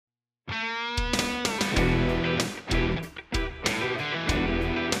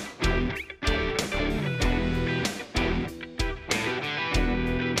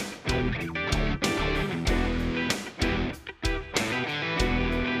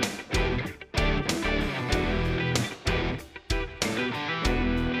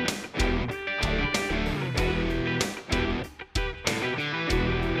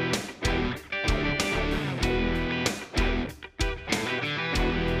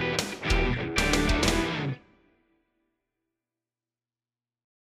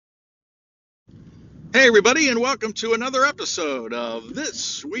Hey, everybody, and welcome to another episode of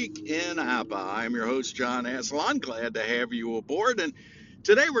This Week in APA. I'm your host, John Aslan. Glad to have you aboard. And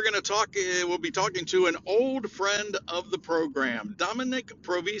today we're going to we'll be talking to an old friend of the program, Dominic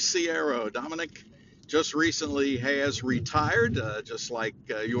Proviciero. Dominic just recently has retired, just like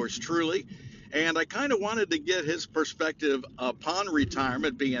yours truly. And I kind of wanted to get his perspective upon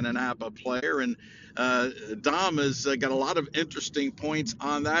retirement, being an APA player. And Dom has got a lot of interesting points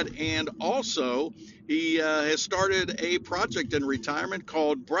on that. And also, he has started a project in retirement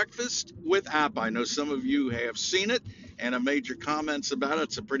called Breakfast with App. I know some of you have seen it and have made your comments about it.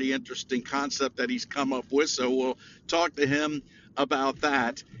 It's a pretty interesting concept that he's come up with. So we'll talk to him about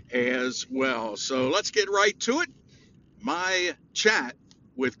that as well. So let's get right to it. My chat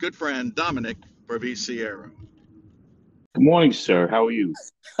with good friend Dominic Proviciero. Good morning, sir. How are you?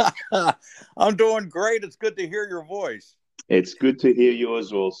 I'm doing great. It's good to hear your voice. It's good to hear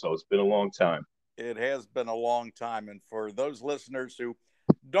yours also. It's been a long time. It has been a long time. And for those listeners who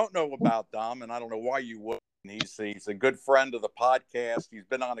don't know about Dom, and I don't know why you would, he's a good friend of the podcast. He's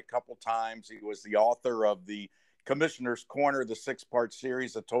been on a couple times. He was the author of the Commissioner's Corner, the 6-part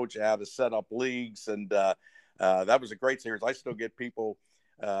series that told you how to set up leagues. And that was a great series. I still get people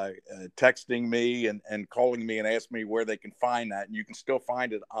texting me and calling me and ask me where they can find that. And you can still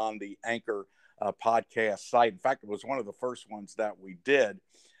find it on the Anchor podcast site. In fact, it was one of the first ones that we did.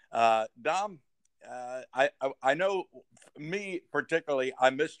 Dom, I know me particularly, I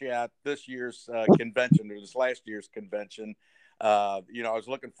missed you at this year's convention, or this last year's convention. I was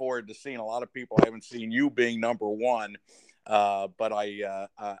looking forward to seeing a lot of people. I haven't seen you being number one, but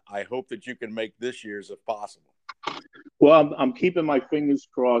I hope that you can make this year's if possible. Well, I'm keeping my fingers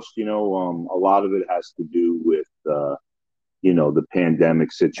crossed. A lot of it has to do with, the pandemic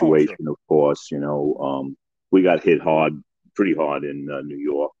Oh, situation, sure. of course. We got hit pretty hard in New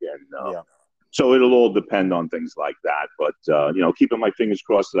York. And Yeah. so it'll all depend on things like that. But, keeping my fingers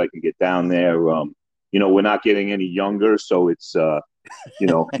crossed that I can get down there. We're not getting any younger. So it's,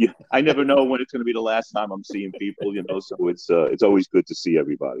 I never know when it's going to be the last time I'm seeing people, so it's always good to see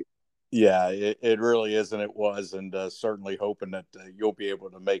everybody. Yeah, it really is, and it was, and certainly hoping that you'll be able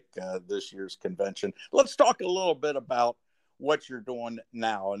to make this year's convention. Let's talk a little bit about what you're doing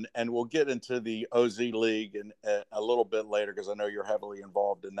now, and we'll get into the OZ League and a little bit later because I know you're heavily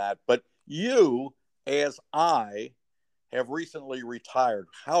involved in that. But you, as I, have recently retired.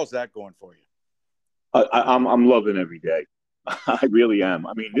 How's that going for you? I'm loving every day. I really am.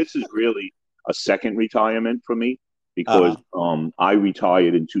 I mean, this is really a second retirement for me because Uh-huh. I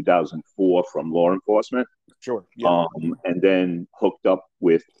retired in 2004 from law enforcement, Sure. Yeah. and then hooked up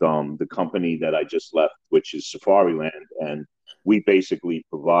with the company that I just left, which is Safariland, and we basically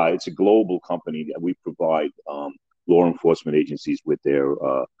provide. It's a global company that we provide law enforcement agencies with their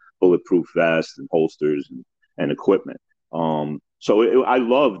bulletproof vests and holsters and equipment. So I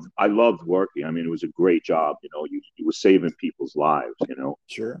loved working. I mean, it was a great job. You were saving people's lives.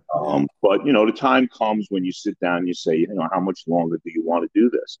 Sure. Yeah. But the time comes when you sit down and you say, how much longer do you want to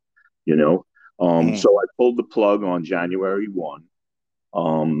do this? You know. Mm. So I pulled the plug on January 1.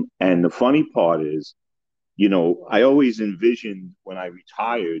 And the funny part is, I always envisioned when I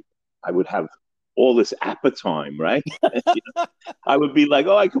retired, I would have all this appetite, right? I would be like,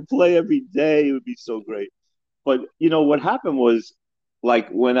 oh, I could play every day. It would be so great. But what happened was, like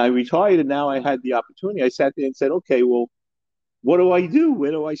when I retired and now I had the opportunity, I sat there and said, okay, well, what do I do? Where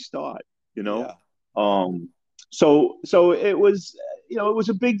do I start? You know? Yeah. Yeah. Um, so it was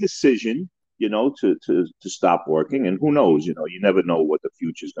a big decision, to stop working. And who knows, you never know what the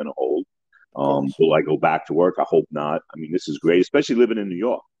future is going to hold. Of course. Will I go back to work? I hope not. I mean, this is great, especially living in New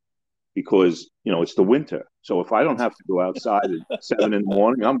York because it's the winter. So if I don't have to go outside at 7 in the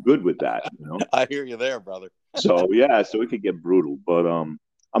morning, I'm good with that. I hear you there, brother. So yeah, so it could get brutal, but I'm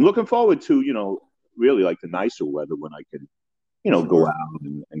looking forward to really like the nicer weather when I can go Sure. out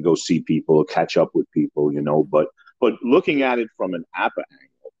and go see people, catch up with people. But looking at it from an APA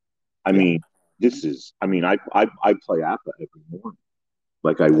angle, I Yeah. mean, I play APA every morning.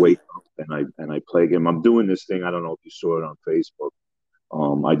 Like I wake up and I play a game. I'm doing this thing. I don't know if you saw it on Facebook.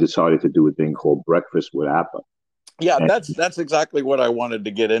 I decided to do a thing called Breakfast with APA. Yeah, And that's exactly what I wanted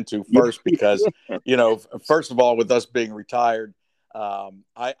to get into yeah, first because, first of all, with us being retired,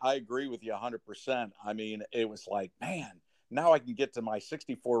 I agree with you 100%. I mean, it was like, man, now I can get to my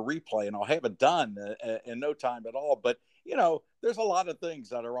 64 replay and I'll have it done in no time at all. But there's a lot of things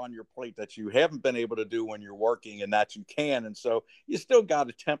that are on your plate that you haven't been able to do when you're working and that you can. And so you still got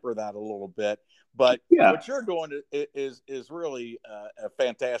to temper that a little bit. But Yeah. what you're doing is really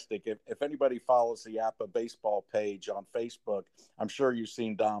fantastic. If anybody follows the APA baseball page on Facebook, I'm sure you've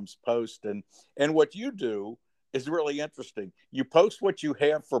seen Dom's post. And what you do is really interesting. You post what you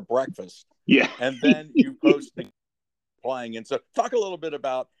have for breakfast. Yeah. And then you post the playing. And so talk a little bit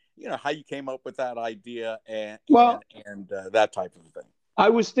about, how you came up with that idea and that type of thing. I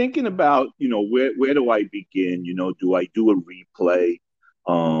was thinking about, where do I begin? Do I do a replay?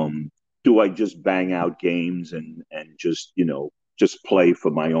 Do I just bang out games and just, just play for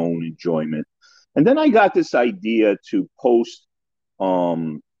my own enjoyment? And then I got this idea to post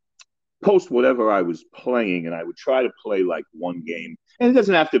whatever I was playing, and I would try to play like one game. And it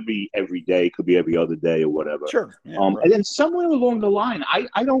doesn't have to be every day; it could be every other day or whatever. Sure. Yeah, right. And then somewhere along the line,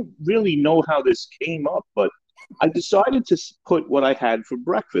 I don't really know how this came up, but I decided to put what I had for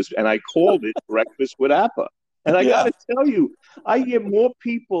breakfast, and I called it Breakfast with APA. And I got to tell you, I get more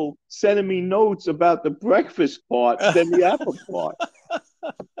people sending me notes about the breakfast part than the APA part.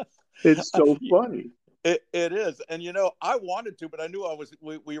 It's so funny. It is. And, I wanted to, but I knew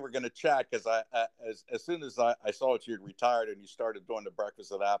we were going to chat because as soon as I saw that you had retired and you started doing the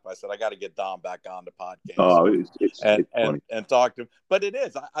Breakfast with APA, I said, I got to get Dom back on the podcast. Oh, it's funny. And talk to him. But it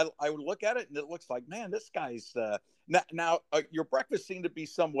is. I would look at it and it looks like, man, this guy's now your breakfast seemed to be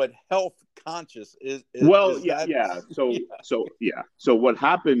somewhat health conscious. So what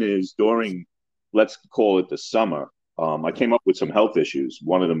happened is during, let's call it the summer, I came up with some health issues,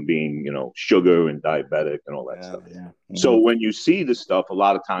 one of them being, sugar and diabetic and all that stuff. Yeah. Mm-hmm. So when you see the stuff, a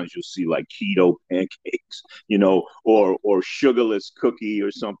lot of times you'll see like keto pancakes, or sugarless cookie or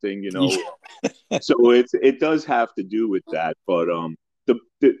something, So it does have to do with that. But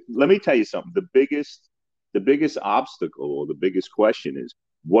let me tell you something. The biggest obstacle or the biggest question is,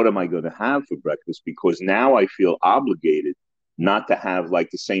 what am I going to have for breakfast? Because now I feel obligated not to have like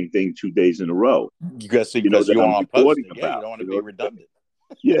the same thing 2 days in a row. Because you want to post it. Yeah, you don't want to be redundant.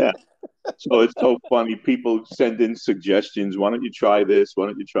 Yeah. So it's so funny. People send in suggestions. Why don't you try this? Why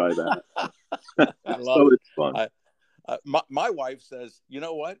don't you try that? It's fun. My wife says, you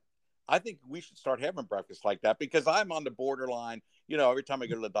know what? I think we should start having breakfast like that because I'm on the borderline. Every time I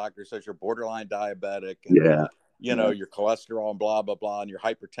go to the doctor, it says you're borderline diabetic. And, your cholesterol and blah, blah, blah, and your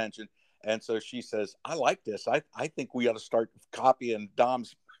hypertension. And so she says, I like this. I think we ought to start copying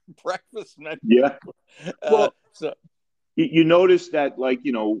Dom's breakfast menu. Yeah. Well, you notice that, like,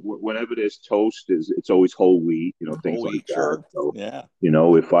 whenever there's toast, it's always whole wheat, things whole like that. Sure. So, yeah.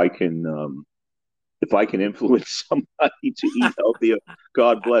 If I can influence somebody to eat healthier,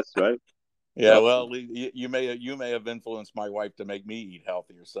 God bless, right? Yeah, well, you may have influenced my wife to make me eat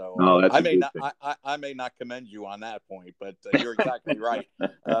healthier. So I may not commend you on that point, but you're exactly right.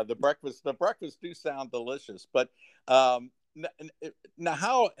 The breakfast do sound delicious. But now,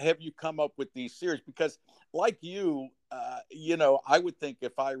 how have you come up with these series? Because like you, I would think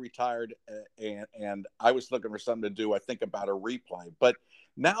if I retired and I was looking for something to do, I think about a replay. But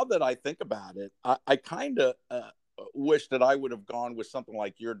now that I think about it, I kind of wish that I would have gone with something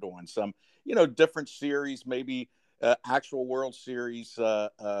like you're doing, some different series, maybe actual World Series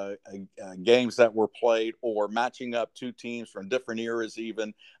games that were played, or matching up two teams from different eras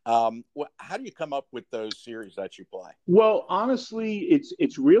even. How do you come up with those series that you play? Well, honestly,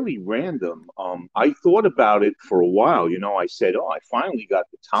 it's really random. I thought about it for a while. I said, I finally got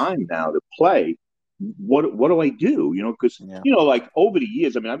the time now to play. What do I do? Because, like over the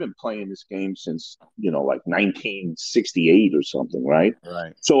years, I've been playing this game since, like 1968 or something, right?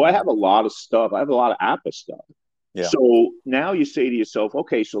 Right. So I have a lot of stuff. I have a lot of APA stuff. Yeah. So now you say to yourself,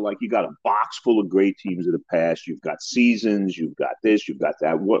 okay, so like you got a box full of great teams of the past. You've got seasons. You've got this. You've got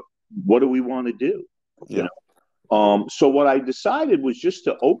that. What do we want to do? Yeah. So what I decided was just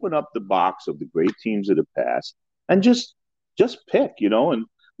to open up the box of the great teams of the past and just pick, and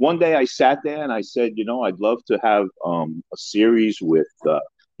one day I sat there and I said, I'd love to have a series with,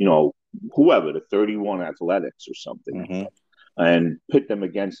 whoever, the 31 Athletics or something, and pit them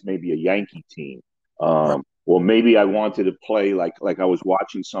against maybe a Yankee team. Or maybe I wanted to play like I was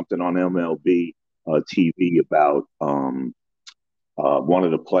watching something on MLB TV about wanted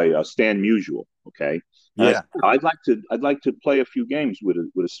to play Stan Musial. Okay. Yeah. I'd like to play a few games with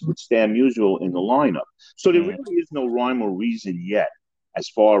Stan Musial in the lineup. So there really is no rhyme or reason yet as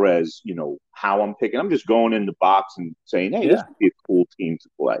far as, how I'm picking. I'm just going in the box and saying, hey, this would be a cool team to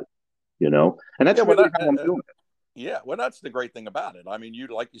play, and that's really how I'm doing it. Yeah, well, that's the great thing about it. You,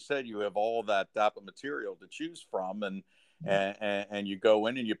 like you said, you have all that type of material to choose from, and and you go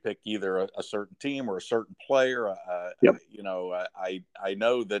in and you pick either a certain team or a certain player. Yep. I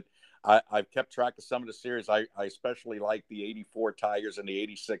know that I've kept track of some of the series. I especially like the '84 Tigers and the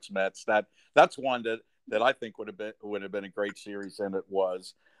 '86 Mets. That's one that I think would have been a great series, and it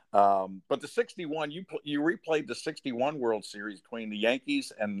was. But the '61, you replayed the '61 World Series between the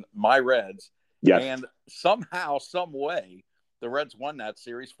Yankees and my Reds, Yes. and somehow, some way, the Reds won that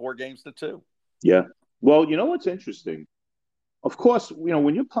series 4-2. Yeah. Well, you know what's interesting? Of course,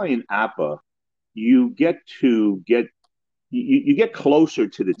 when you're playing APA, you get you get closer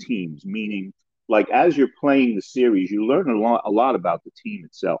to the teams, meaning like as you're playing the series, you learn a lot about the team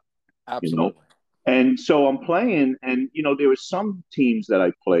itself. Absolutely. And so I'm playing, and there were some teams that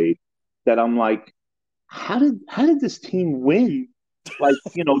I played that I'm like, how did this team win? Like,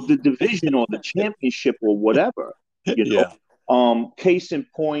 the division or the championship or whatever, Yeah. Case in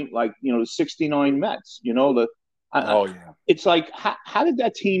point, like, the 69 Mets, Oh yeah. it's like, how did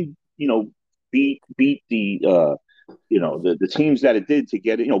that team, beat the teams that it did to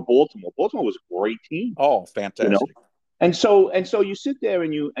get it, Baltimore was a great team, Oh, fantastic. and so you sit there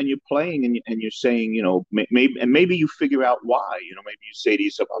and you're playing and you're saying, maybe you figure out why, maybe you say to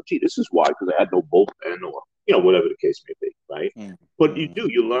yourself, oh, gee, this is why, because I had no bullpen or, whatever the case may be, right? Mm-hmm. But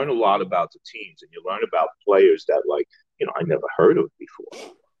you learn a lot about the teams, and you learn about players that, like, I never heard of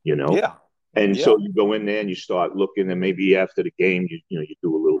before, Yeah. And Yeah. so you go in there and you start looking, and maybe after the game, you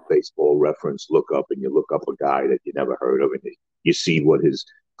do a little baseball reference look up, and you look up a guy that you never heard of, and you see what his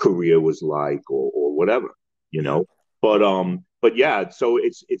career was like, or whatever, But yeah, so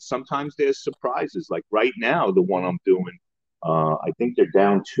it's sometimes there's surprises. Like right now, the one I'm doing, I think they're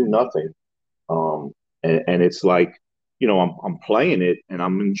down 2-0, and it's like, I'm playing it and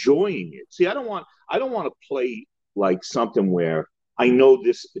I'm enjoying it. See, I don't want to play like something where I know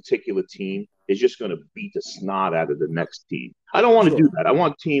this particular team is just going to beat the snot out of the next team. I don't want to do that. I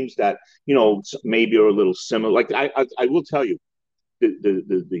want teams that maybe are a little similar. Like I will tell you,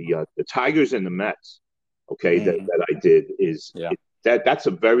 the Tigers and the Mets, okay, that I did is that's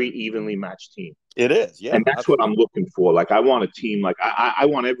a very evenly matched team. It is, yeah, and that's what I'm looking for. Like I want a team, like I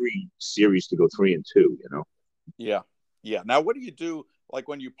want every series to go 3-2. Yeah. Now, what do you do? Like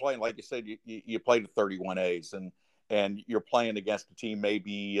when you play, like you said, you played the 31 A's, and you're playing against a team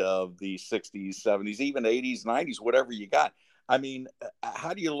maybe of the 60s, 70s, even 80s, 90s, whatever you got. I mean,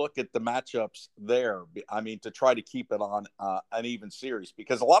 how do you look at the matchups there? I mean, to try to keep it on an even series,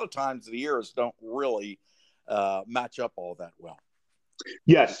 because a lot of times the eras don't really match up all that well.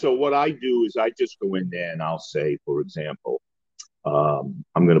 Yes. So what I do is I just go in there and I'll say, for example, I'm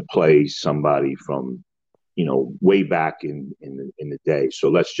going to play somebody from, way back in the day. So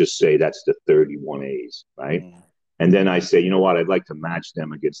let's just say that's the 31 A's, right? And then I say, you know what, I'd like to match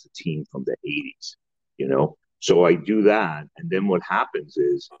them against the team from the 80s, So I do that. And then what happens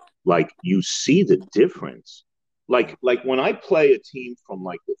is, like, you see the difference. Like when I play a team from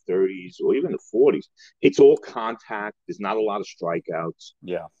like the 30s or even the 40s, it's all contact. There's not a lot of strikeouts.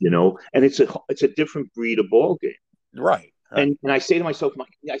 Yeah. And it's a different breed of ball game. Right. And I say to myself,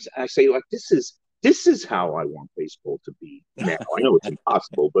 I say, like, this is how I want baseball to be now. I know it's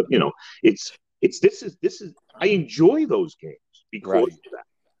impossible, but this is I enjoy those games because of that.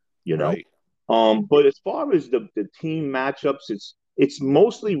 Right. But as far as the team matchups, it's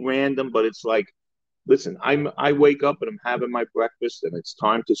mostly random, but it's like, listen, I wake up and I'm having my breakfast and it's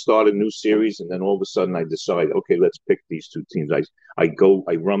time to start a new series, and then all of a sudden I decide, okay, let's pick these two teams. I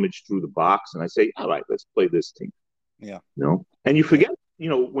rummage through the box and I say, all right, let's play this team. Yeah. And you forget,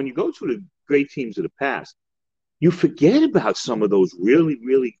 when you go to the great teams of the past, you forget about some of those really,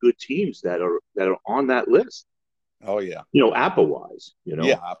 really good teams that are on that list. Oh yeah. Apple-wise,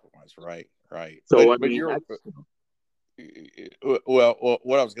 Yeah, Apple-wise, right. So but you're well,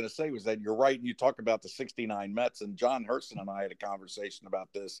 what I was going to say was that you're right. You talk about the 69 Mets, and John Hurston and I had a conversation about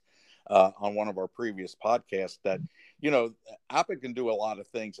this on one of our previous podcasts, that, APA can do a lot of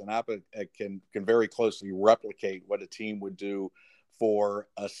things, and APA can very closely replicate what a team would do for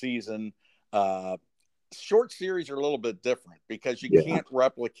a season. Short series are a little bit different because you can't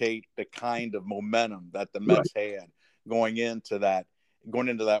replicate the kind of momentum that the Mets had going into that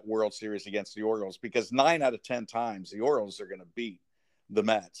World Series against the Orioles, because 9 out of 10 times the Orioles are going to beat the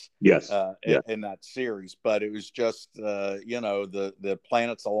Mets in that series. But it was just, the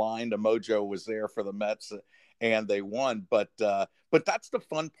planets aligned. The mojo was there for the Mets, and they won. But that's the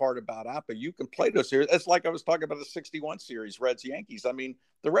fun part about APA. You can play those series. It's like I was talking about the 61 series, Reds Yankees. I mean,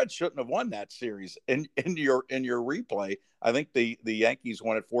 the Reds shouldn't have won that series. In your replay, I think the Yankees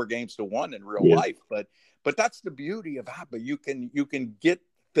won it 4-1 in real life. But that's the beauty of APA. You can get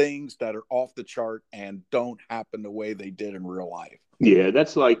things that are off the chart and don't happen the way they did in real life. Yeah,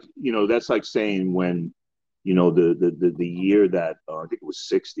 that's like saying when, the year that I think it was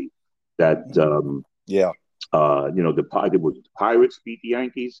 60 that Yeah. the Pirates beat the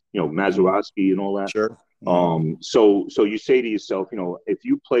Yankees, Mazeroski and all that. Sure. So you say to yourself, if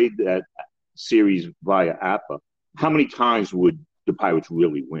you played that series via APA, how many times would the Pirates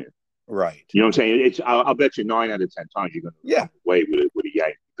really win? Right. You know what I'm saying? I'll bet you 9 out of 10 times you're going to come away with a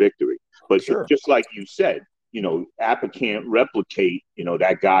Yankee victory. But sure. Just like you said, APA can't replicate,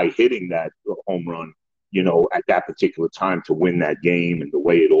 that guy hitting that home run, at that particular time to win that game and the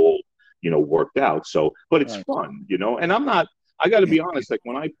way it all, worked out. So, but it's fun, and I got to be honest, like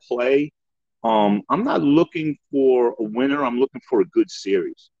when I play, I'm not looking for a winner. I'm looking for a good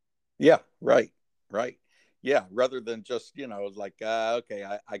series. Yeah, right. Yeah, rather than just, like, okay,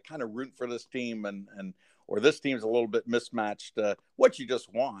 I kind of root for this team or this team's a little bit mismatched. What you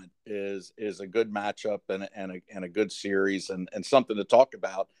just want is a good matchup and a good series and something to talk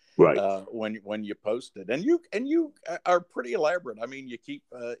about. Right. When you post it, and you are pretty elaborate. I mean, you keep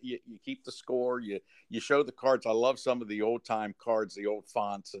you keep the score. You show the cards. I love some of the old time cards, the old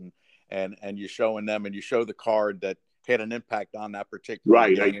fonts, and you're showing them, and you show the card that had an impact on that particular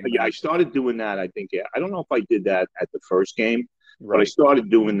game. I started doing that. I think I don't know if I did that at the first game, right. but I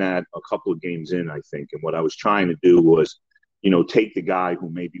started doing that a couple of games in, I think. And what I was trying to do was, take the guy who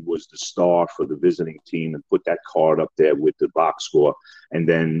maybe was the star for the visiting team and put that card up there with the box score, and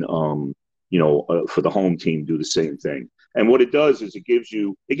then for the home team do the same thing. And what it does is it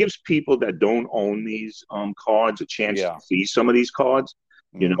gives people that don't own these cards a chance to see some of these cards,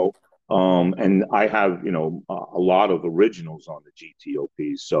 and I have, a lot of originals on the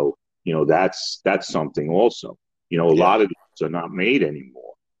GTOPs. So, that's something also, a lot of these are not made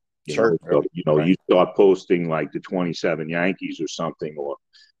anymore. Sure. So, you start posting like the 27 Yankees or something, or,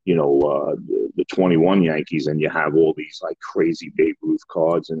 the 21 Yankees, and you have all these like crazy Babe Ruth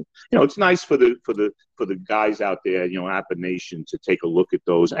cards. And, it's nice for the guys out there, APA Nation, to take a look at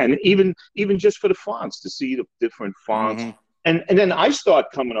those. And even just for the fonts, to see the different fonts. Mm-hmm. And then I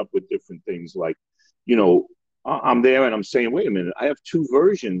start coming up with different things like, I'm there and I'm saying, wait a minute, I have 2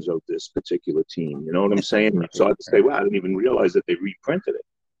 versions of this particular team. You know what I'm saying? So I have to say, well, I didn't even realize that they reprinted it,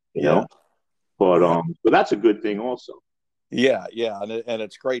 you know? But that's a good thing also. Yeah. And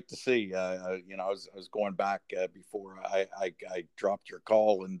it's great to see, I was going back before I dropped your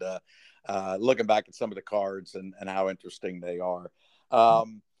call and looking back at some of the cards and how interesting they are.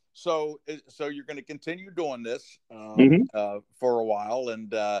 So you're going to continue doing this for a while,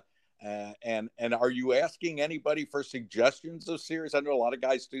 and are you asking anybody for suggestions of series? I know a lot of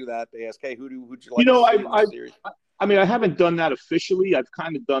guys do that. They ask, "Hey, who'd you like to see in the series?" I mean, I haven't done that officially. I've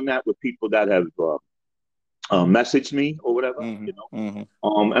kind of done that with people that have messaged me or whatever, And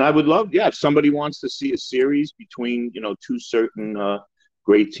I would love, if somebody wants to see a series between 2 certain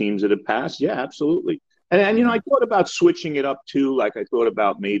great teams that have passed, yeah, absolutely. And I thought about switching it up too. Like I thought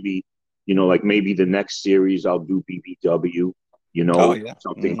about maybe, maybe the next series I'll do BBW,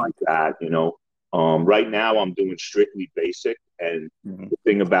 something like that, Right now I'm doing strictly basic, and the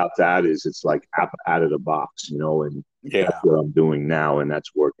thing about that is it's like out of the box, and that's what I'm doing now, and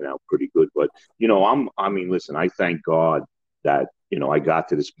that's working out pretty good. But listen, I thank God that I got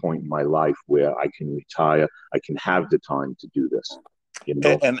to this point in my life where I can retire, I can have the time to do this. And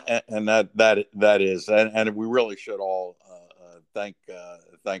that is, and we really should all thank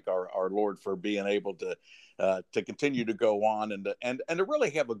our Lord for being able to continue to go on and to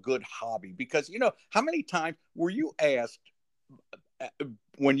really have a good hobby. Because how many times were you asked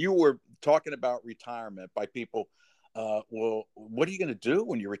when you were talking about retirement by people, well, what are you going to do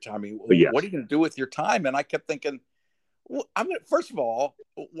when you retire? I mean, what are you going to do with your time? And I kept thinking, well, first of all,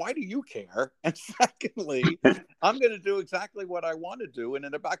 why do you care? And secondly, I'm going to do exactly what I want to do. And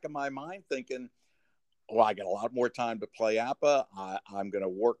in the back of my mind thinking, well, I got a lot more time to play APA. I'm going to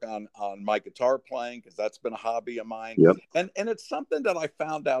work on my guitar playing because that's been a hobby of mine. Yep. And it's something that I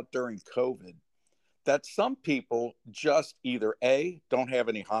found out during COVID, that some people just either A, don't have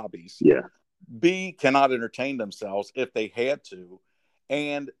any hobbies, B, cannot entertain themselves if they had to,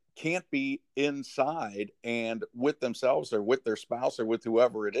 and can't be inside and with themselves or with their spouse or with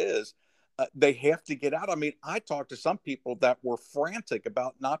whoever it is. They have to get out. I mean, I talked to some people that were frantic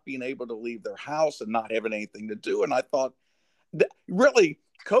about not being able to leave their house and not having anything to do. And I thought, really,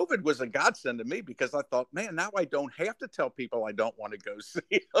 COVID was a godsend to me, because I thought, man, now I don't have to tell people I don't want to go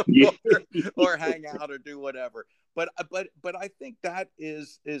see them or hang out or do whatever. But I think that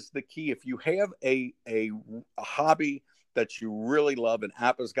is the key. If you have a hobby that you really love, and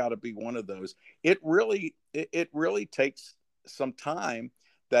APA's got to be one of those, it really takes some time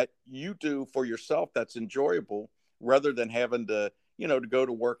that you do for yourself that's enjoyable, rather than having to, to go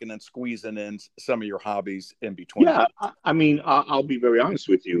to work and then squeezing in some of your hobbies in between. Yeah, I mean, I'll be very honest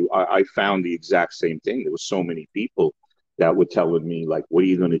with you. I found the exact same thing. There were so many people that were telling me, like, "What are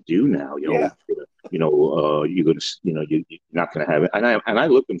you going to do now? Yeah. You're going to, you're not going to have it." And I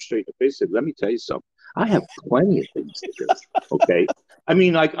looked them straight in the face and said, "Let me tell you something. I have plenty of things to do. Okay, I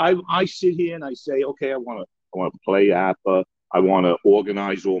mean, like I sit here and I say, okay, I want to play APA. I want to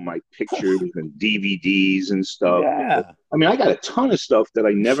organize all my pictures and DVDs and stuff. Yeah. I mean, I got a ton of stuff that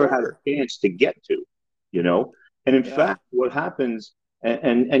I never had Sure. a chance to get to, you know. And in Yeah. fact, what happens,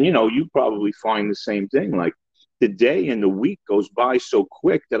 and you probably find the same thing. Like the day and the week goes by so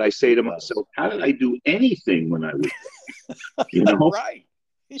quick that I say to myself, "How did I do anything when I was there?" You know. Right.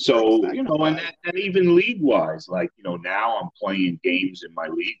 So Exactly right. and even league wise, like now I'm playing games in my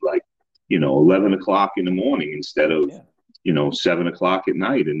league like 11 o'clock in the morning instead of 7 o'clock at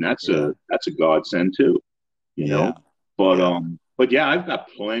night, and that's a godsend too, you know. Yeah. But yeah, I've got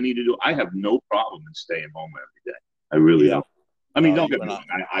plenty to do. I have no problem in staying home every day. I really Yeah. don't. I mean, No, don't you get me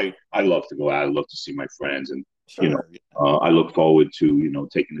and wrong. I love to go out. I love to see my friends, and sure. I look forward to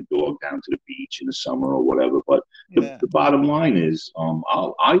taking the dog down to the beach in the summer or whatever. But the bottom line is,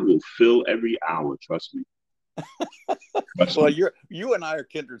 I will fill every hour. Trust me. Well, you and I are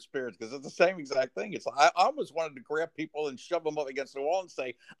kindred spirits, because it's the same exact thing. It's I almost wanted to grab people and shove them up against the wall and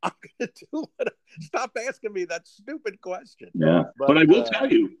say, "I'm going to do it. Stop asking me that stupid question." Yeah, but I will tell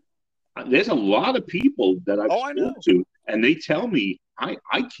you, there's a lot of people that I've I know. spoken to, and they tell me I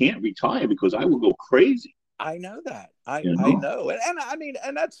can't retire because I will go crazy. I know that. I know. And I mean,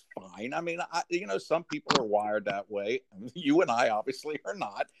 and that's fine. I mean, some people are wired that way. You and I obviously are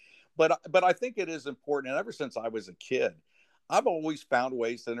not. But I think it is important. And ever since I was a kid, I've always found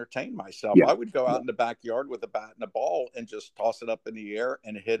ways to entertain myself. Yeah. I would go out in the backyard with a bat and a ball and just toss it up in the air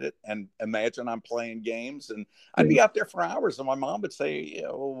and hit it and imagine I'm playing games. And I'd be out there for hours. And my mom would say,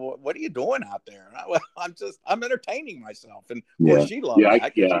 "What are you doing out there?" And I'm entertaining myself. And of course, she loved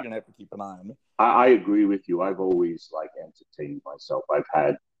that, because she didn't have to keep an eye on me. I agree with you. I've always entertained myself. I've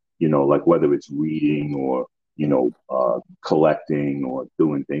had, like whether it's reading or, collecting or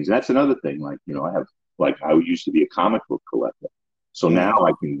doing things. And that's another thing. I have, I used to be a comic book collector. So now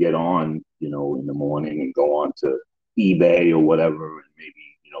I can get on, in the morning and go on to eBay or whatever and maybe,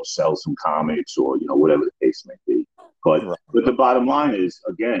 sell some comics or, whatever the case may be. But the bottom line is,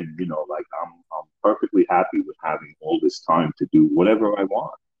 again, I'm perfectly happy with having all this time to do whatever I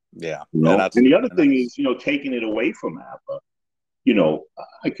want. Yeah. And the other thing is, taking it away from APA.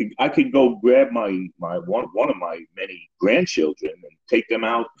 I could go grab my one of my many grandchildren and take them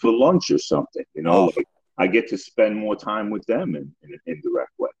out for lunch or something. I get to spend more time with them in an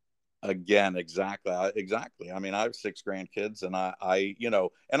indirect way. Again, exactly. I mean, I have 6 grandkids, and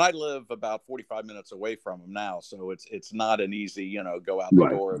and I live about 45 minutes away from them now. So it's not an easy, go out the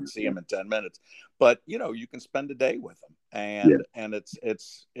door and see them in 10 minutes, but you can spend a day with them, and it's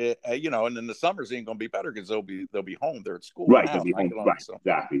and then the summers ain't going to be better because they'll be home. They're at school. Right. Now, They'll be home. Right.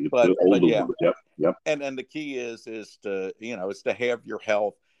 Exactly. But yeah. Yep. And the key is to, is to have your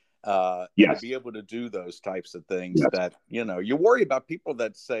health, to be able to do those types of things that, you worry about people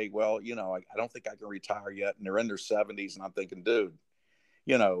that say, well, I don't think I can retire yet. And they're in their 70s. And I'm thinking, dude,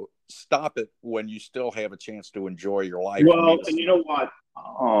 stop it when you still have a chance to enjoy your life. Well, and you know what?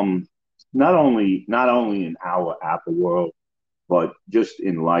 Not only in our Apple world, but just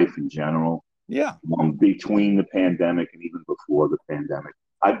in life in general. Yeah. Between the pandemic and even before the pandemic,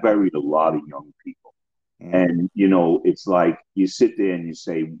 I buried a lot of young people. And, it's like you sit there and you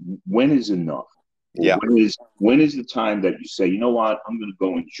say, when is enough? Yeah. When is the time that you say, you know what, I'm going to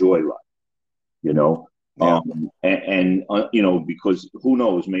go enjoy life, because who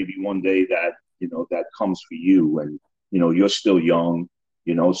knows, maybe one day that, that comes for you and, you're still young,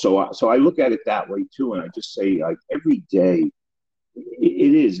 so I look at it that way too. And I just say, like, every day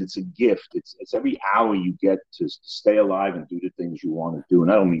it's a gift. It's every hour you get to stay alive and do the things you want to do.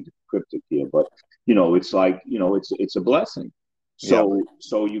 And I don't mean to be cryptic here, but it's like, it's a blessing.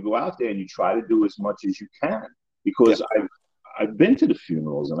 So you go out there and you try to do as much as you can, because I've been to the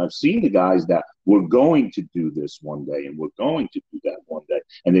funerals and I've seen the guys that were going to do this one day and were going to do that one day,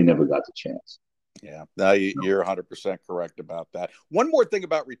 and they never got the chance. Yeah, no, you're 100% correct about that. One more thing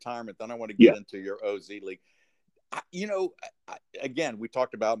about retirement, then I want to get into your OZ League. Again, we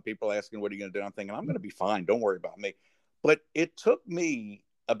talked about people asking, what are you going to do? I'm thinking, I'm going to be fine. Don't worry about me. But it took me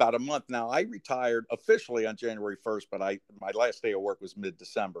about a month. Now, I retired officially on January 1st, but my last day of work was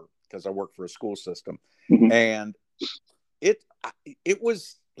mid-December because I work for a school system. And it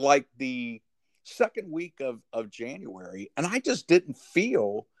was like the second week of January, and I just didn't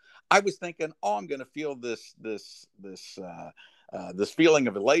feel. I was thinking, oh, I'm going to feel this feeling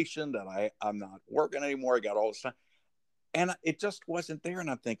of elation that I'm not working anymore. I got all this time, and it just wasn't there. And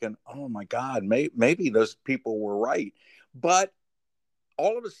I'm thinking, oh my God, maybe those people were right. But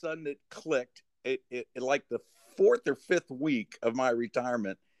all of a sudden, it clicked. It like the fourth or fifth week of my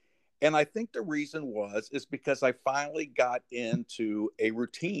retirement. And I think the reason is because I finally got into a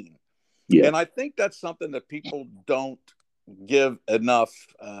routine. Yeah. And I think that's something that people don't give enough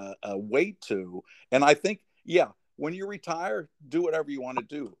weight to. And I think, yeah, when you retire, do whatever you want to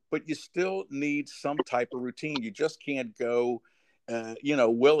do, but you still need some type of routine. You just can't go,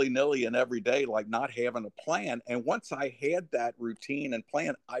 willy-nilly and every day, like not having a plan. And once I had that routine and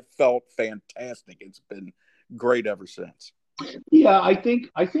plan, I felt fantastic. It's been great ever since. Yeah, I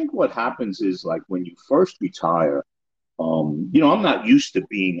think what happens is, like, when you first retire, I'm not used to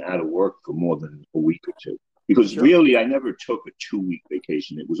being out of work for more than a week or two, because Sure. really I never took a 2-week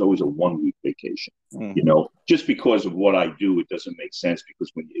vacation. It was always a 1-week vacation. Mm-hmm. Just because of what I do, it doesn't make sense,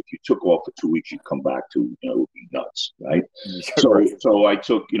 because if you took off for 2 weeks, you'd come back to, it would be nuts, right? So I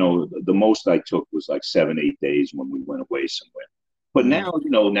took, the most I took was like 7-8 days when we went away somewhere. But now,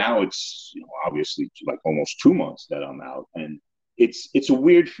 now it's, obviously like almost 2 months that I'm out, and it's a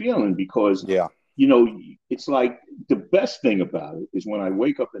weird feeling, because it's like the best thing about it is when I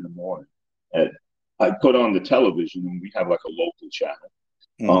wake up in the morning and I put on the television, and we have like a local channel,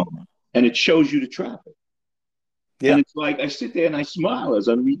 and it shows you the traffic. Yeah. And it's like I sit there and I smile as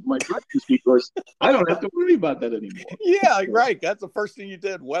I'm eating my breakfast, because I don't have to worry about that anymore. Yeah, right. That's the first thing you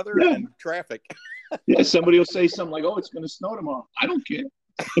did, weather and traffic. Yeah, somebody will say something like, "Oh, it's going to snow tomorrow." I don't care.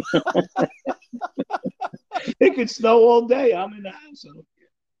 It could snow all day. I'm in the house. I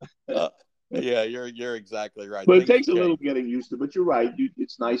don't care. Yeah, you're exactly right. But it takes a little getting used to. But you're right.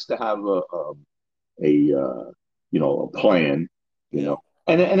 It's nice to have a plan. And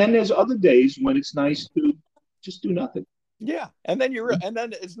then there's other days when it's nice to just do nothing. Yeah, and then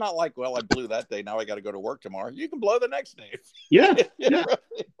it's not like, well, I blew that day, now I got to go to work tomorrow. You can blow the next day. Yeah,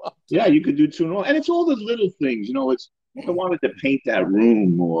 yeah. You could do 2 more, and it's all the little things. It's I wanted to paint that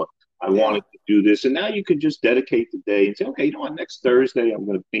room, or I wanted to do this, and now you can just dedicate the day and say, okay, next Thursday I'm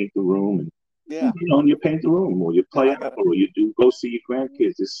going to paint the room, and and you paint the room, or you play out, or you go see your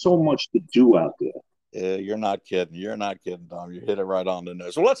grandkids. There's so much to do out there. Yeah, you're not kidding. You're not kidding, Tom. You hit it right on the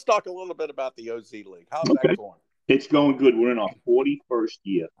nose. So let's talk a little bit about the OZ League. How's that going? It's going good. We're in our 41st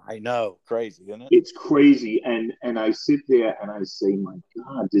year. I know. Crazy, isn't it? It's crazy. And I sit there and I say, my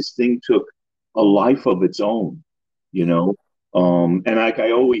God, this thing took a life of its own, And like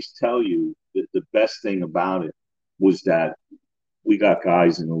I always tell you, the best thing about it was that we got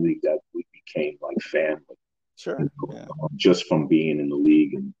guys in the league that we became like family. Sure. Just from being in the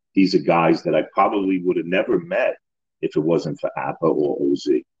league. And these are guys that I probably would have never met if it wasn't for APA or OZ.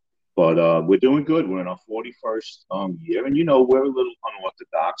 But we're doing good. We're in our 41st year. And, we're a little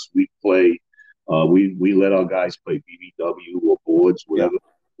unorthodox. We play, we let our guys play BBW or boards,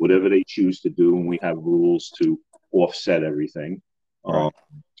 whatever they choose to do. And we have rules to offset everything. Right.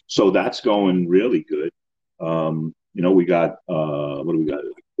 So that's going really good. We got, what do we got?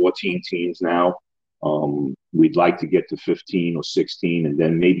 14 teams now. We'd like to get to 15 or 16 and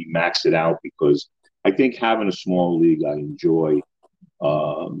then maybe max it out, because I think having a small league, I enjoy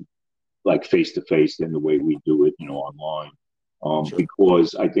like face-to-face than the way we do it, online,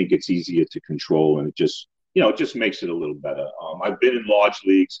 because I think it's easier to control, and it just makes it a little better. I've been in large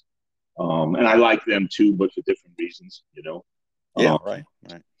leagues, and I like them too, but for different reasons, Right.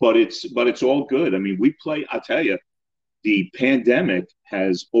 But it's all good. I mean, we play, I'll tell you, the pandemic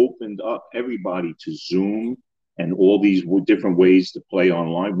has opened up everybody to Zoom and all these different ways to play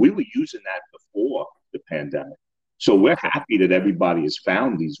online. We were using that before the pandemic. So we're happy that everybody has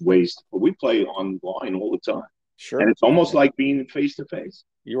found these ways. We play online all the time. Sure. And it's almost like being face to face.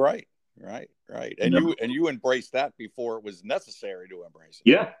 You're right. Right. And you embraced that before it was necessary to embrace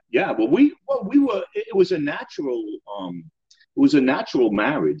it. Yeah. Well, we were, it was a natural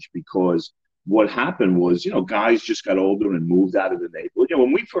marriage, because what happened was, guys just got older and moved out of the neighborhood.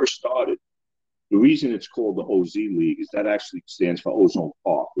 When we first started, the reason it's called the OZ League is that actually stands for Ozone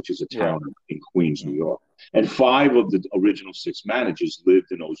Park, which is a town in Queens, New York. And 5 of the original 6 managers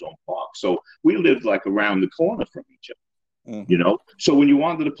lived in Ozone Park. So we lived like around the corner from each other, So when you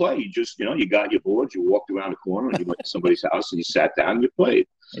wanted to play, you just, you got your boards, you walked around the corner and you went to somebody's house and you sat down and you played.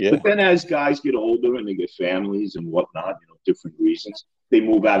 Yeah. But then as guys get older and they get families and whatnot, different reasons, they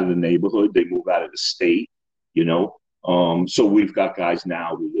move out of the neighborhood, they move out of the state, So we've got guys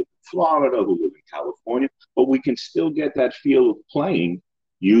now who live in Florida, who live in California, but we can still get that feel of playing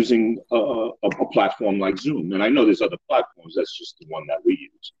using a platform like Zoom. And I know there's other platforms. That's just the one that we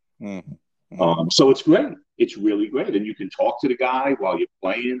use. So it's great. It's really great. And you can talk to the guy while you're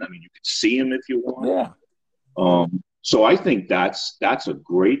playing. I mean, you can see him if you want. Yeah. So I think that's a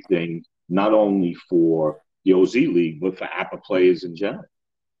great thing, not only for the OZ League, but for APA players in general.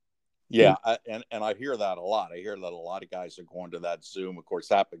 Yeah, and I hear that a lot. I hear that a lot of guys are going to that Zoom. Of course,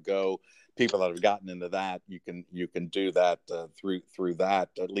 APA Go, people that have gotten into that, you can do that through that,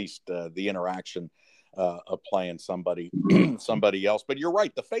 at least the interaction of playing somebody else. But you're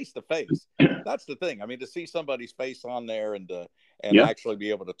right, the face to face. That's the thing. I mean, to see somebody's face on there and actually be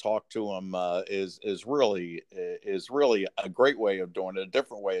able to talk to them is really a great way of doing it, a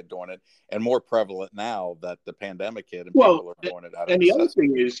different way of doing it, and more prevalent now that the pandemic hit and people are doing it out of necessity. And the other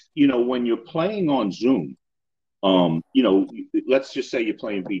thing is, when you're playing on Zoom, let's just say you're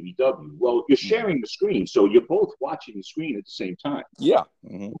playing BBW. Well, you're sharing the screen, so you're both watching the screen at the same time. Yeah.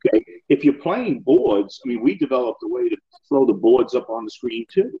 Okay. If you're playing boards, I mean, we developed a way to throw the boards up on the screen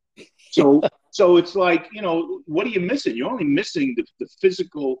too. So it's like, what are you missing? You're only missing the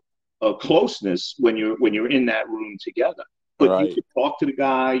physical closeness when you're in that room together. But you can talk to the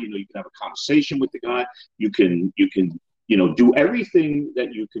guy. You can have a conversation with the guy. You can do everything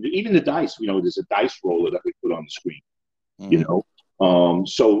that you can do. Even the dice. There's a dice roller that we put on the screen.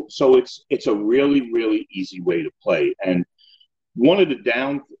 So it's a really, really easy way to play. And one of the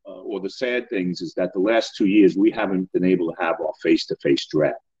the sad things is that the last 2 years we haven't been able to have our face-to-face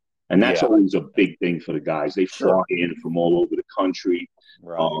draft. And that's always a big thing for the guys. They fly in from all over the country,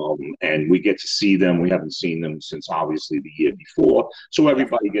 and we get to see them. We haven't seen them since obviously the year before. So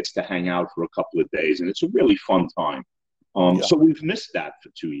everybody gets to hang out for a couple of days, and it's a really fun time. So we've missed that for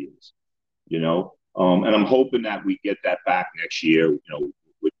 2 years, and I'm hoping that we get that back next year,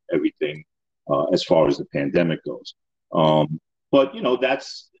 with everything as far as the pandemic goes. But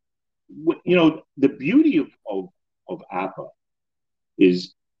that's the beauty of APA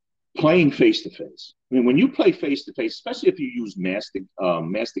is playing face to face. I mean, when you play face to face, especially if you use master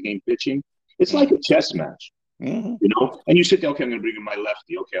game pitching, it's like a chess match. And you sit there, okay, I'm going to bring in my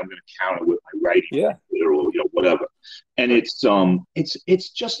lefty. Okay, I'm going to counter with my righty, or whatever. And it's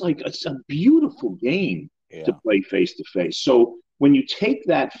just like it's a beautiful game to play face to face. So when you take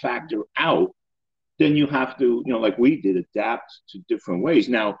that factor out, then you have to, like we did, adapt to different ways.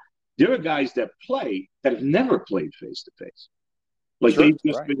 Now, there are guys that have never played face to face. Like they've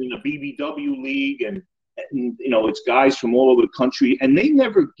just been in a BBW league and it's guys from all over the country, and they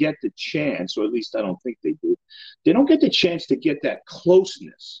never get the chance, or at least I don't think they do. They don't get the chance to get that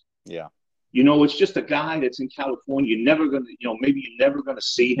closeness. Yeah. It's just a guy that's in California. You're never going to, maybe you're never going to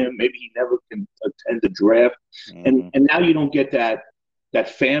see him. Maybe he never can attend the draft. And now you don't get that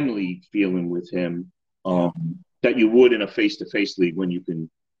family feeling with him that you would in a face-to-face league when you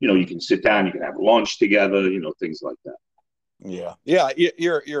can, you can sit down, you can have lunch together, things like that. Yeah,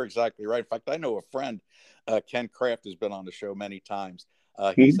 you're exactly right. In fact, I know a friend, Ken Kraft, has been on the show many times.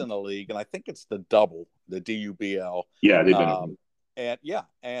 He's in the league, and I think it's the double, the DUBL. Yeah, they've been.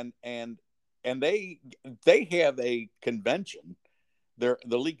 And they have a convention, the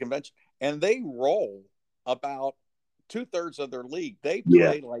league convention, and they roll about 2/3 of their league. They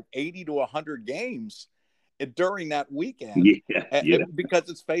play like 80 to 100 games during that weekend because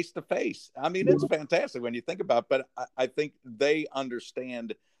it's face to face. I mean, it's fantastic when you think about it, but I think they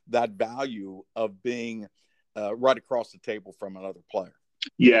understand that value of being right across the table from another player.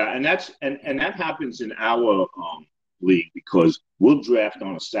 Yeah, and that happens in our league because we'll draft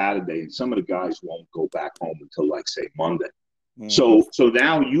on a Saturday and some of the guys won't go back home until like say Monday. So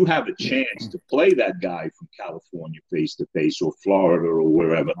now you have a chance to play that guy from California face to face or Florida or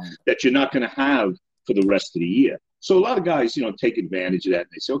wherever that you're not going to have for the rest of the year. So a lot of guys, take advantage of that. And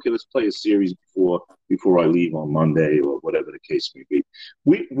they say, okay, let's play a series before I leave on Monday or whatever the case may be.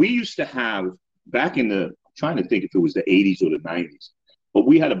 We used to have back in I'm trying to think if it was the 80s or the 90s, but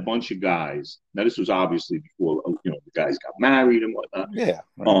we had a bunch of guys. Now this was obviously before, the guys got married and whatnot. Yeah.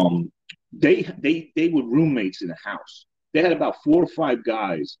 They were roommates in the house. They had about 4 or 5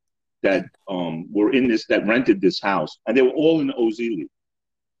 guys that were in that rented this house, and they were all in the OZ League.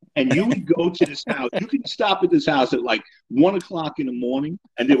 And you would go to this house. You could stop at this house at like 1:00 in the morning,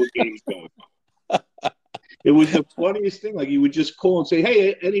 and there were games going on. It was the funniest thing. Like you would just call and say,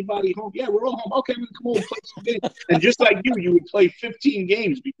 "Hey, anybody home? Yeah, we're all home. Okay, we can come over and play some games." And just like you would play 15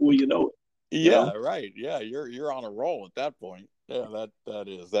 games before you know it. Yeah, right. Yeah, you're on a roll at that point. Yeah,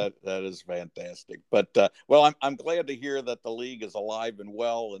 that is fantastic. But I'm glad to hear that the league is alive and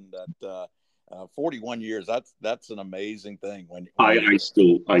well, and that 41 years. That's an amazing thing. When I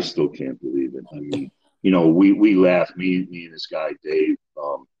still can't believe it. I mean, we laugh. Me and this guy Dave.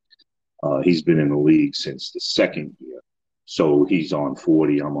 He's been in the league since the second year, so he's on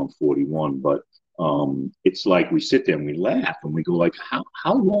 40. I'm on 41. But it's like we sit there and we laugh and we go like,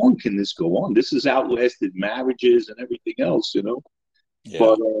 how long can this go on? This has outlasted marriages and everything else, Yeah.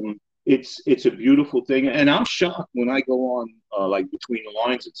 But it's a beautiful thing, and I'm shocked when I go on like between the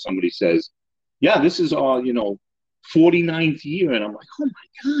lines and somebody says, "Yeah, this is our 49th year," and I'm like, "Oh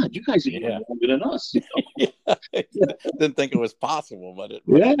my God, you guys are even longer than us." Yeah. Didn't think it was possible, but it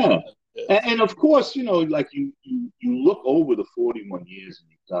yeah. And of course, like you look over the 41 years and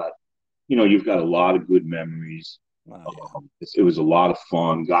you've got a lot of good memories. It was a lot of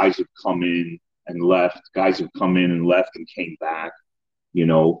fun. Guys have come in and left. Guys have come in and left and came back.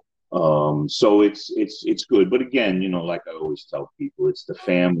 So it's good. But again, like I always tell people, it's the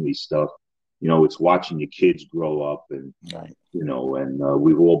family stuff. It's watching your kids grow up, and and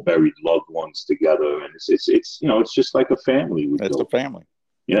we've all buried loved ones together, and it's just like a family. It's a family.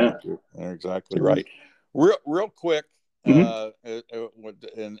 Yeah, you're exactly right. Real quick, and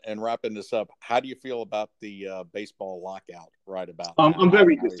wrapping this up, how do you feel about the baseball lockout right about now? I'm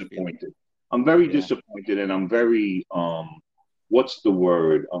very disappointed. I'm very disappointed, and I'm very what's the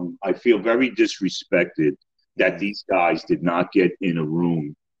word? I feel very disrespected that these guys did not get in a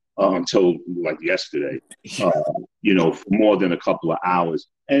room until like yesterday, for more than a couple of hours.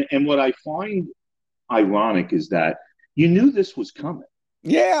 And what I find ironic is that you knew this was coming.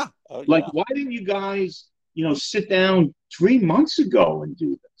 Yeah. Why didn't you guys, sit down 3 months ago and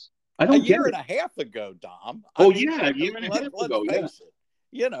do this? I don't get it. A year and a half ago, Dom. A year and a half ago, face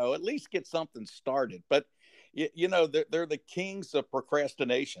it. At least get something started. But, they're the kings of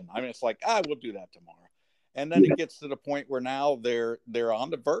procrastination. I mean, it's like, we'll do that tomorrow. And then it gets to the point where now they're on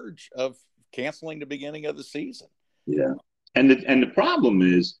the verge of canceling the beginning of the season. Yeah. And the problem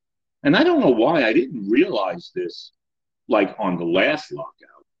is, and I don't know why I didn't realize this, like on the last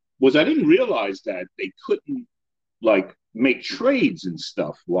lockout, was I didn't realize that they couldn't like make trades and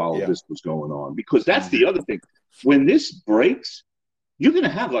stuff while this was going on, because that's the other thing. When this breaks, you're going to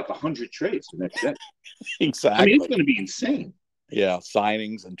have like 100 trades the next day. Exactly. I mean, it's going to be insane. Yeah,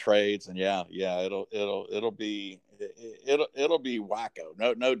 signings and trades, and it'll be wacko.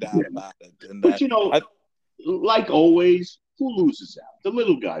 No doubt about it. And but like always, who loses out? The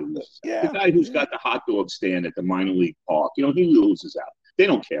little guy loses out. Yeah, the guy who's got the hot dog stand at the minor league park, he loses out. They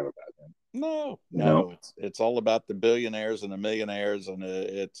don't care about him. No. It's all about the billionaires and the millionaires, and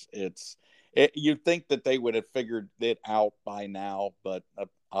you'd think that they would have figured it out by now, but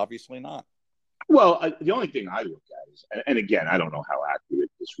obviously not. Well, the only thing I look at is, and again, I don't know how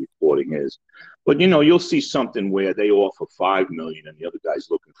accurate this reporting is, but you'll see something where they offer $5 million and the other guy's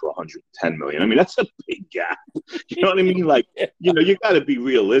looking for $110 million. I mean, that's a big gap. You know what I mean? Like, you got to be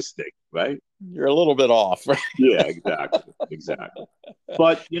realistic, right? You're a little bit off. Yeah, exactly.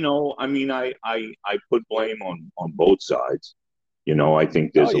 But I mean, I put blame on both sides. I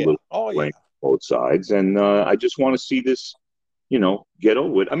think there's a little blame on both sides, and I just want to see this, get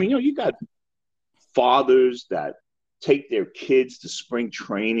over it. I mean, you got fathers that take their kids to spring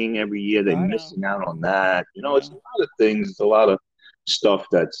traiing every year. They're missing out on that. It's a lot of things. It's a lot of stuff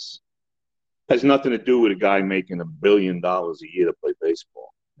has nothing to do with a guy making $1 billion a year to play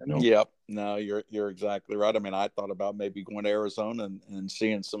baseball. Yep. No, you're exactly right. I mean, I thought about maybe going to Arizona and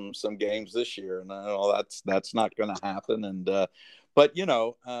seeing some games this year, and that's not going to happen. And but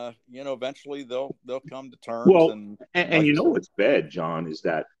eventually they'll come to terms. Well, and what's bad, John, is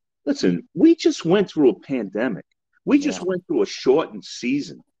that, listen, we just went through a pandemic. We just went through a shortened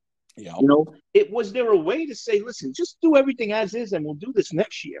season. Yeah. Was there a way to say, listen, just do everything as is, and we'll do this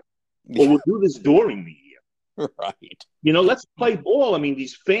next year, or we'll do this during the year. Right. Let's play ball. I mean,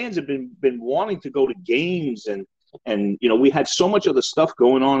 these fans have been wanting to go to games, and we had so much other stuff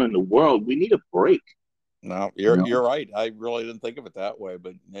going on in the world. We need a break. No, you're right. I really didn't think of it that way,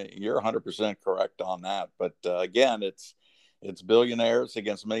 but you're 100% correct on that. But again, it's billionaires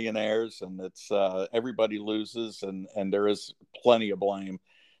against millionaires, and it's everybody loses, and there is plenty of blame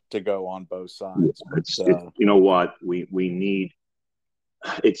to go on both sides. You know what? We need.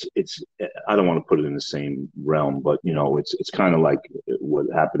 It's I don't want to put it in the same realm, but it's kind of like what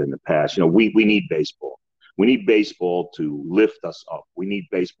happened in the past. We need baseball. We need baseball to lift us up. We need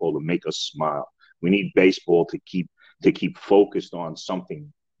baseball to make us smile. We need baseball to keep focused on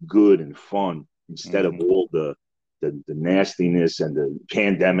something good and fun instead of all the nastiness and the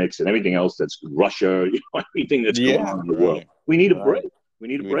pandemics and everything else that's Russia, everything that's going on in the world. We need a break. We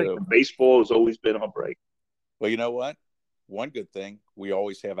need a break. And baseball has always been our break. Well, you know what? One good thing, we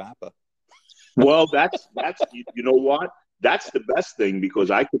always have APA. Well, that's you know what? That's the best thing, because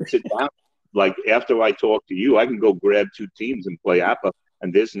I could sit down. like after I talk to you, I can go grab 2 teams and play APA,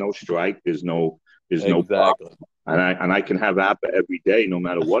 and there's no strike, there's no problem. Exactly. And I can have APA every day, no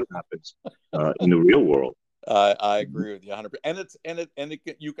matter what happens in the real world. I agree with you 100%. And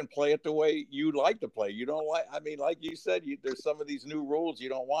you can play it the way you like to play. You don't like, I mean, like you said, there's some of these new rules you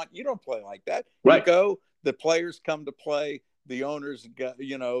don't want. You don't play like that. Right. You go, the players come to play, the owners got,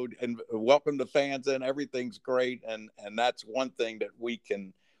 and welcome the fans in. Everything's great, and that's one thing that we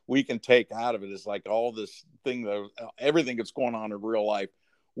can take out of it is like all this thing that everything that's going on in real life.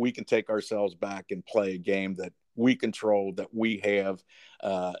 We can take ourselves back and play a game that we control, that we have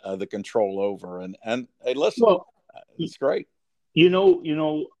the control over. And hey, listen, it's great.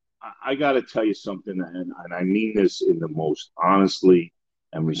 I got to tell you something, and I mean this in the most honestly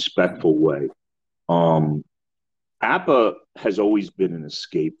and respectful way. APA has always been an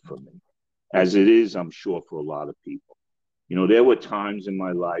escape for me, as it is, I'm sure, for a lot of people. There were times in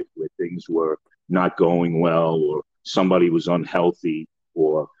my life where things were not going well, or somebody was unhealthy,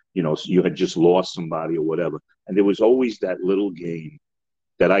 or, you had just lost somebody or whatever. And there was always that little game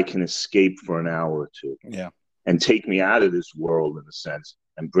that I can escape for an hour or two. Yeah. And take me out of this world, in a sense,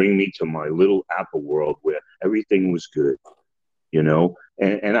 and bring me to my little APA world where everything was good,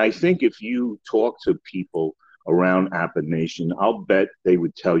 And I think if you talk to people around APA Nation, I'll bet they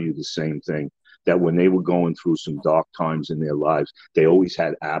would tell you the same thing, that when they were going through some dark times in their lives, they always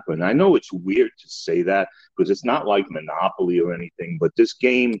had APA. And I know it's weird to say that because it's not like Monopoly or anything, but this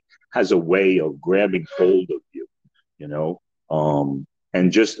game has a way of grabbing hold of you,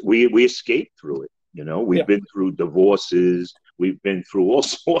 and just we escaped through it. We've been through divorces, we've been through all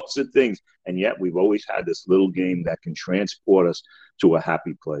sorts of things, and yet we've always had this little game that can transport us to a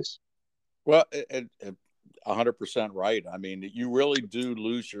happy place. Well, 100% right. I mean, you really do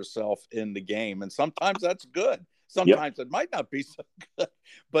lose yourself in the game, and sometimes that's good. Sometimes it might not be so good,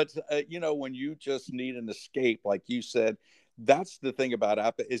 but when you just need an escape, like you said, that's the thing about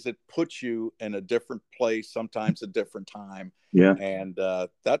APA is it puts you in a different place, sometimes a different time. Yeah. And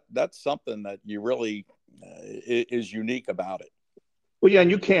that's something that you really is unique about it. Well, yeah,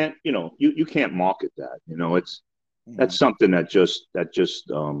 and you can't, you can't market that. That's something that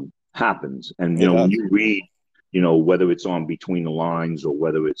just happens. And when you read, whether it's on Between the Lines or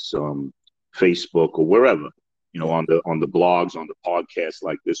whether it's Facebook or wherever, on the blogs, on the podcasts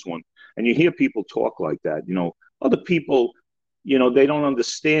like this one, and you hear people talk like that, other people, they don't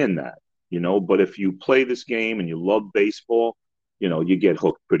understand that, but if you play this game and you love baseball, you get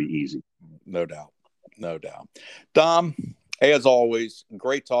hooked pretty easy. No doubt. Dom, as always,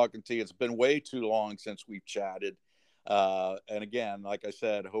 great talking to you. It's been way too long since we've chatted. And again, like I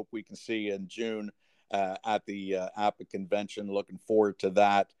said, hope we can see you in June at the APA convention. Looking forward to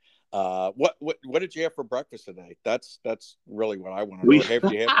that. What did you have for breakfast today? That's really what I want to know.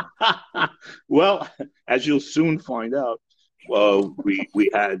 Have you had? Well, as you'll soon find out, we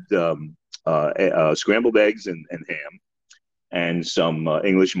had scrambled eggs and ham, and some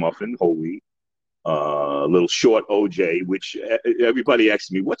English muffin, whole wheat. A little short OJ, which everybody asks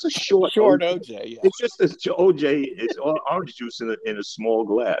me, what's a short OJ? Yeah. It's just a OJ. It's orange juice in a small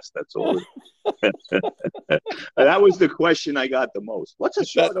glass. That's all. That was the question I got the most. What's a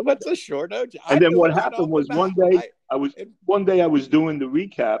short OJ? And then what happened was one day I was doing the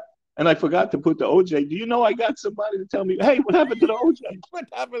recap, and I forgot to put the OJ. Do you know I got somebody to tell me, hey, what happened to the OJ? What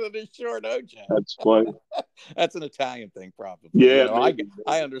happened to the short OJ? That's funny. That's an Italian thing, probably. Yeah,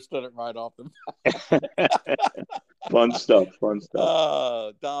 I understood it right off the Fun stuff.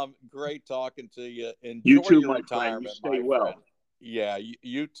 Dom, great talking to you. Enjoy you too, your my retirement. Friend. You stay well. Friend. Yeah,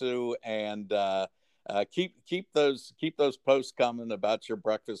 you too, and keep those posts coming about your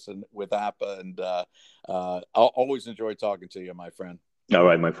breakfast with APA, and I'll always enjoy talking to you, my friend. All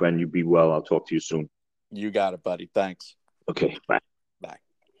right, my friend. You be well. I'll talk to you soon. You got it, buddy. Thanks. Okay. Bye. Bye.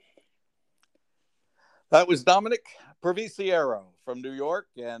 That was Dominic Provisiero from New York,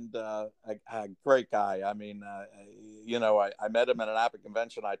 and a great guy. I mean, I met him at an APA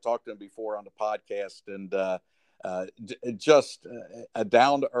convention. I talked to him before on the podcast, and just a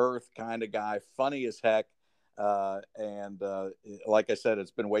down-to-earth kind of guy, funny as heck. And like I said,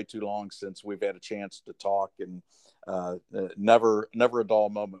 it's been way too long since we've had a chance to talk, and never a dull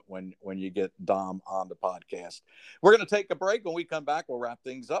moment when you get Dom on the podcast. We're going to take a break. When we come back, we'll wrap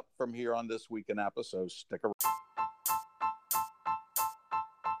things up from here on This Week in APA, so stick around.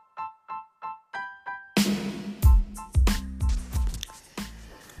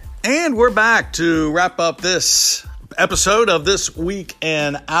 And we're back to wrap up this episode of This Week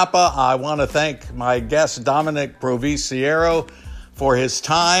in APA. I want to thank my guest, Dominic Provisiero, for his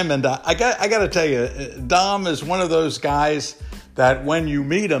time. And I got to tell you, Dom is one of those guys that when you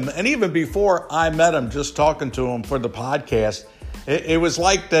meet him, and even before I met him, just talking to him for the podcast, it was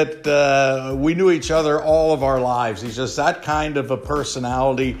like that we knew each other all of our lives. He's just that kind of a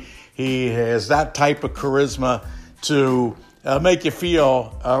personality. He has that type of charisma to make you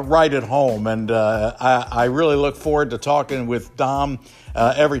feel right at home. And I really look forward to talking with Dom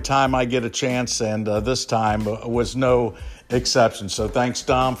every time I get a chance, and this time was no exception. So thanks,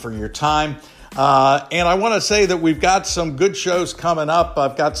 Dom, for your time. And I want to say that we've got some good shows coming up.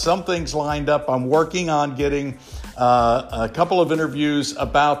 I've got some things lined up. I'm working on getting a couple of interviews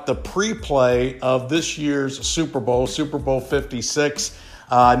about the pre-play of this year's Super Bowl 56.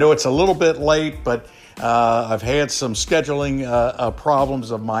 I know it's a little bit late, but I've had some scheduling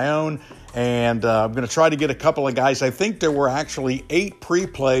problems of my own, and I'm going to try to get a couple of guys. I think there were actually 8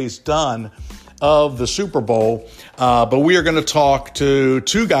 pre-plays done of the Super Bowl, but we are going to talk to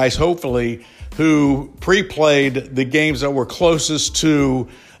 2 guys, hopefully, who pre-played the games that were closest to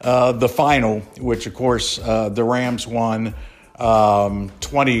the final, which, of course, the Rams won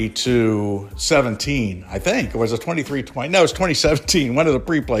 20-17, I think. Or was it 23-20? No, it was 2017. One of the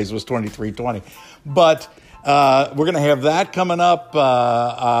pre-plays was 23-20. But we're going to have that coming up.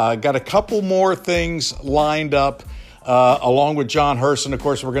 Got a couple more things lined up along with John Herson. Of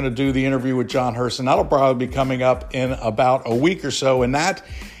course, we're going to do the interview with John Herson. That'll probably be coming up in about a week or so. And that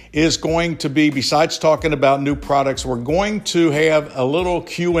is going to be, besides talking about new products, we're going to have a little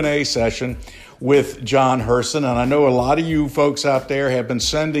Q&A session with John Herson. And I know a lot of you folks out there have been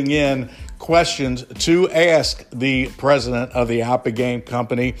sending in questions to ask the president of the Appa Game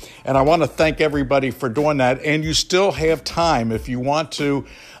Company. And I want to thank everybody for doing that. And you still have time. If you want to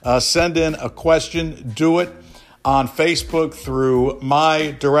send in a question, do it on Facebook through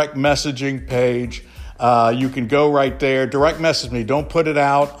my direct messaging page. You can go right there, direct message me. Don't put it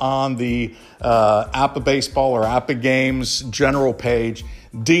out on the Appa Baseball or Appa Games general page.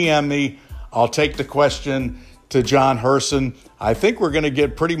 DM me. I'll take the question to John Herson. I think we're going to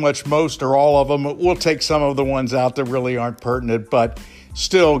get pretty much most or all of them. We'll take some of the ones out that really aren't pertinent, but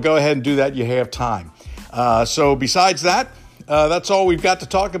still, go ahead and do that. You have time. So besides that, that's all we've got to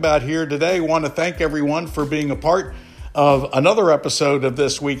talk about here today. I want to thank everyone for being a part of another episode of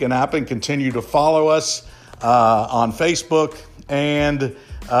This Week in Appa, and continue to follow us on Facebook and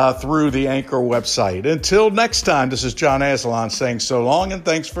through the Anchor website. Until next time, this is John Aslan saying so long, and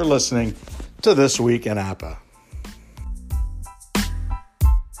thanks for listening to This Week in Appa.